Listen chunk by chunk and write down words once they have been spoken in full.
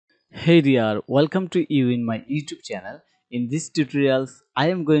Hey there, welcome to you in my YouTube channel. In this tutorials, I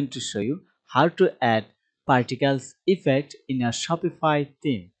am going to show you how to add particles effect in your Shopify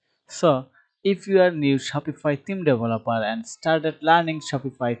theme. So, if you are new Shopify theme developer and started learning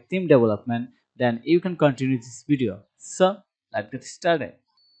Shopify theme development, then you can continue this video. So, let's get started.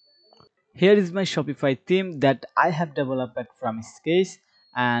 Here is my Shopify theme that I have developed from scratch,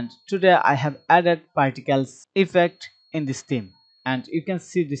 and today I have added particles effect in this theme, and you can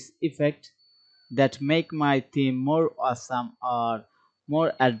see this effect that make my theme more awesome or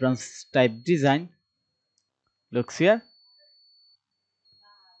more advanced type design. Looks here,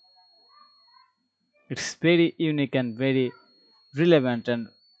 it's very unique and very relevant and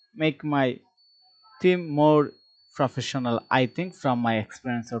make my theme more professional, I think, from my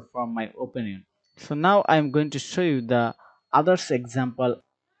experience or from my opinion. So now I'm going to show you the others example.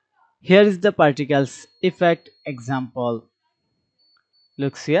 Here is the particles effect example.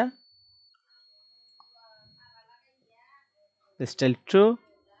 Looks here, the style true,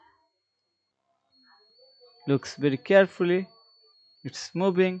 looks very carefully, it's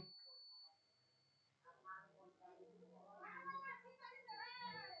moving.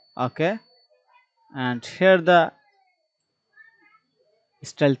 Okay, and here the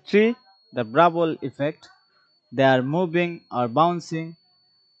style 3, the bravo effect, they are moving or bouncing.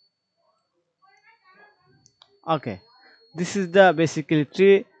 Okay, this is the basically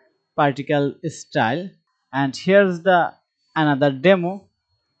 3 particle style, and here's the another demo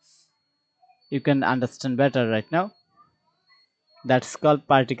you can understand better right now. That's called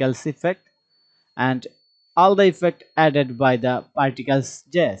particles effect, and all the effect added by the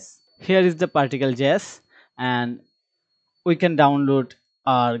Particles.js. Here is the Particles.js, and we can download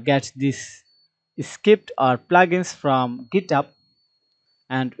or get this script or plugins from GitHub,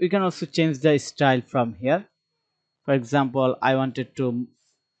 and we can also change the style from here. For example, I wanted to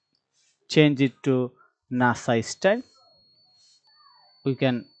change it to NASA style. We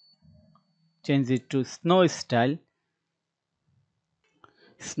can change it to snow style,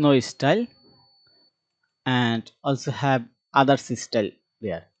 and also have other style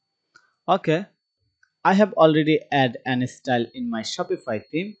there. Okay, I have already add an style in my Shopify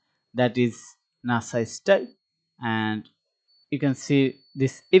theme, that is NASA style, and you can see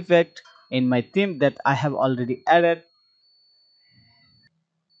this effect in my theme that I have already added.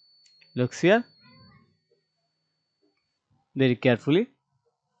 Looks here very carefully.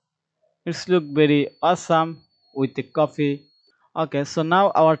 It's look very awesome with the coffee. Okay, so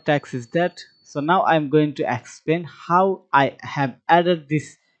now our text is that. So now I'm going to explain how I have added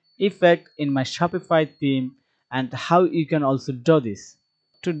this effect in my Shopify theme and how you can also do this.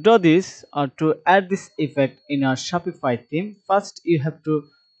 To do this or to add this effect in your Shopify theme, first you have to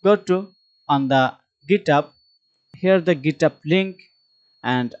go to on the GitHub. Here the GitHub link,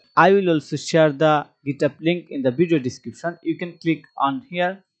 and I will also share the GitHub link in the video description. You can click on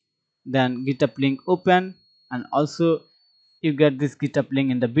here, then GitHub link open, and also you get this GitHub link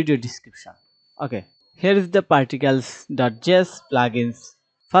in the video description. Okay, here is the particles.js plugins.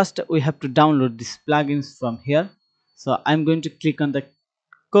 First we have to download these plugins from here. So I'm going to click on the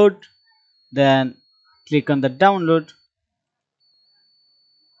code, then click on the download.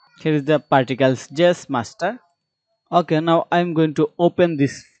 Here is the Particles.js master. Okay, now I'm going to open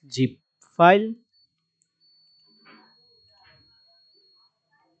this zip file.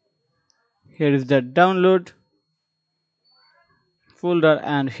 Here is the download folder,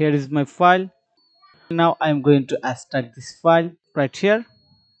 and here is my file. Now I'm going to extract this file right here.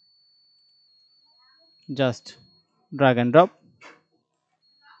 Just drag and drop.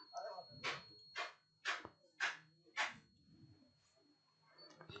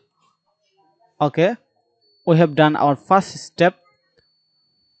 Okay, we have done our first step.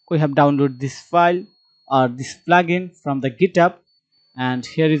 We have downloaded this file or this plugin from the GitHub, and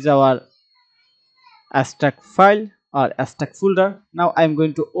here is our extract file or extract folder. Now I'm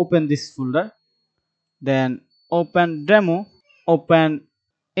going to open this folder, then open demo, open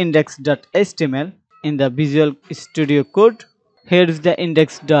index.html in the Visual Studio Code. Here is the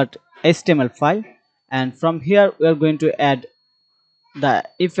index.html file, and from here we are going to add the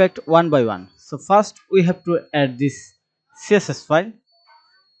effect one by one. So first we have to add this css file,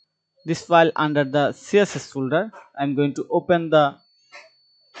 this file under the css folder. I'm going to open the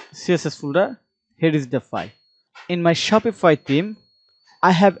css folder. Here is the file. In my Shopify theme,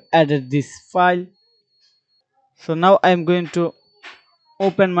 I have added this file. So now I'm going to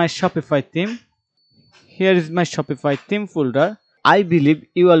open my Shopify theme. Here is my Shopify theme folder. I believe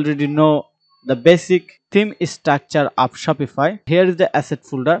you already know the basic theme structure of Shopify. Here is the asset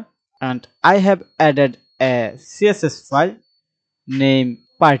folder, and I have added a css file name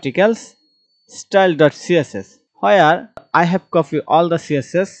particles style.css, where I have copied all the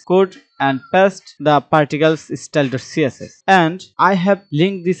CSS code and paste the particles style.css, and I have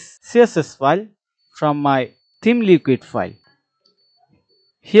linked this CSS file from my theme liquid file.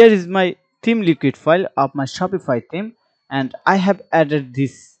 Here is my theme liquid file of my Shopify theme, and I have added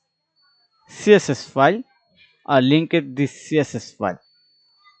this CSS file or linked this CSS file.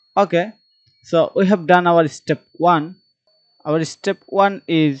 Okay, so we have done our step 1. Our step 1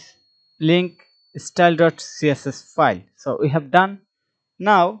 is link style.css file. So we have done.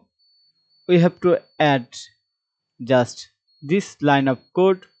 Now we have to add just this line of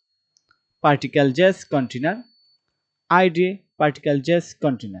code, Particles.js container id Particles.js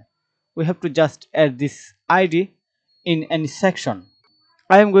container. We have to just add this id in any section.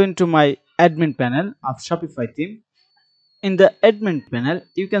 I am going to my admin panel of Shopify theme. In the admin panel,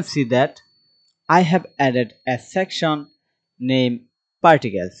 you can see that I have added a section named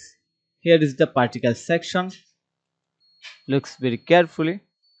Particles. Here is the Particles section. Looks very carefully.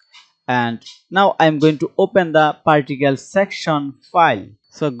 And now I am going to open the Particles section file.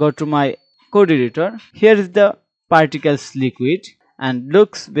 So go to my code editor. Here is the Particles liquid, and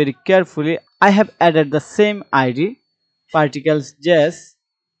looks very carefully. I have added the same id Particles.js.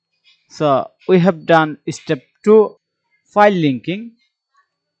 So we have done step 2, file linking.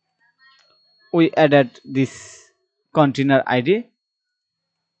 We added this container id.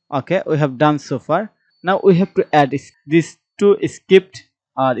 Okay, we have done so far. Now we have to add these two script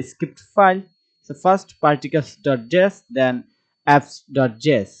file. So first particles.js, then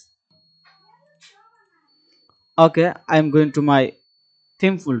apps.js. Okay, I am going to my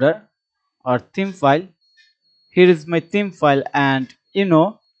theme folder or theme file. Here is my theme file, and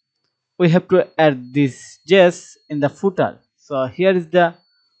we have to add this js in the footer. So here is the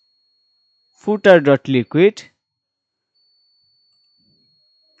footer.liquid,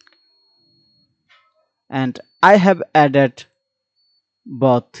 and I have added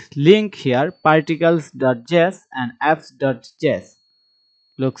both link here, particles.js and apps.js.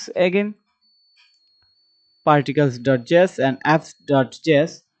 Looks again, particles.js and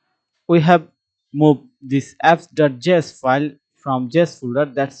apps.js. We have moved this apps.js file from js folder.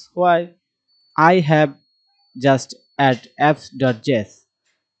 That's why I have just add apps.js.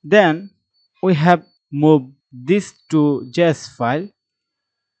 Then we have moved this to js file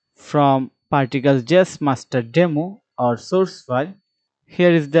from particles.js master demo or source file.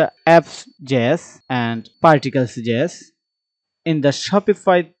 Here is the apps.js and particles.js in the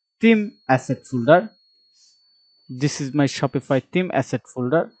Shopify theme asset folder. This is my Shopify theme asset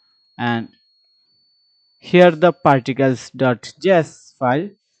folder, and here the particles.js file,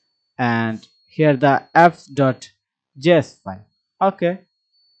 and here the apps.js file. Okay,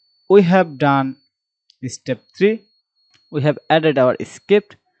 we have done step 3. We have added our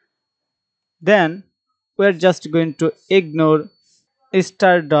script. Then we are just going to ignore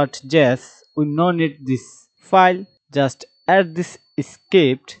star.js. We no need this file. Just add this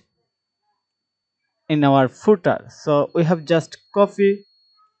script in our footer. So we have just copy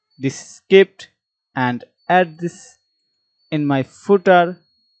this script and add this in my footer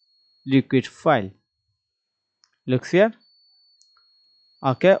liquid file. Looks here.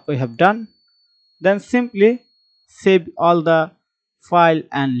 Okay, we have done. Then simply save all the file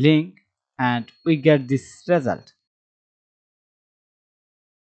and link, and we get this result.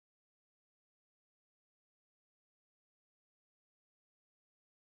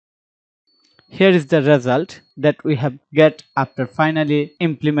 Here is the result that we have get after finally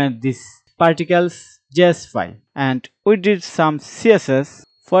implement this Particles.js file, and we did some CSS.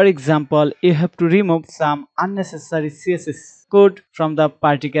 For example, you have to remove some unnecessary CSS code from the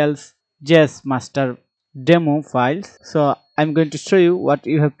Particles.js master demo files. So I'm going to show you what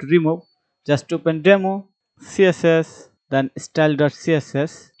you have to remove. Just open demo, CSS, then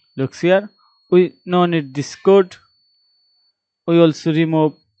style.css. Looks here. We no need this code. We also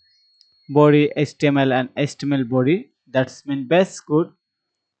remove body HTML and HTML body, that's mean base code.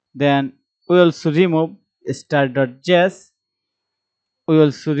 Then we also remove star.js. We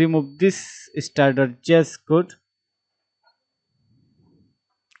also remove this star.js code,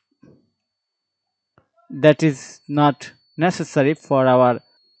 that is not necessary for our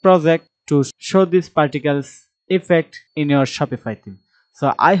project to show this particles effect in your Shopify theme.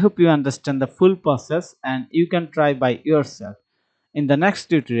 So I hope you understand the full process and you can try by yourself. In the next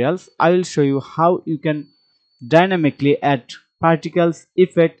tutorials, I will show you how you can dynamically add particles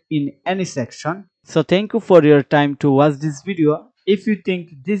effect in any section. So thank you for your time to watch this video. If you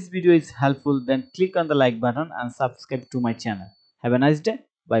think this video is helpful, then click on the like button and subscribe to my channel. Have a nice day.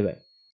 Bye bye.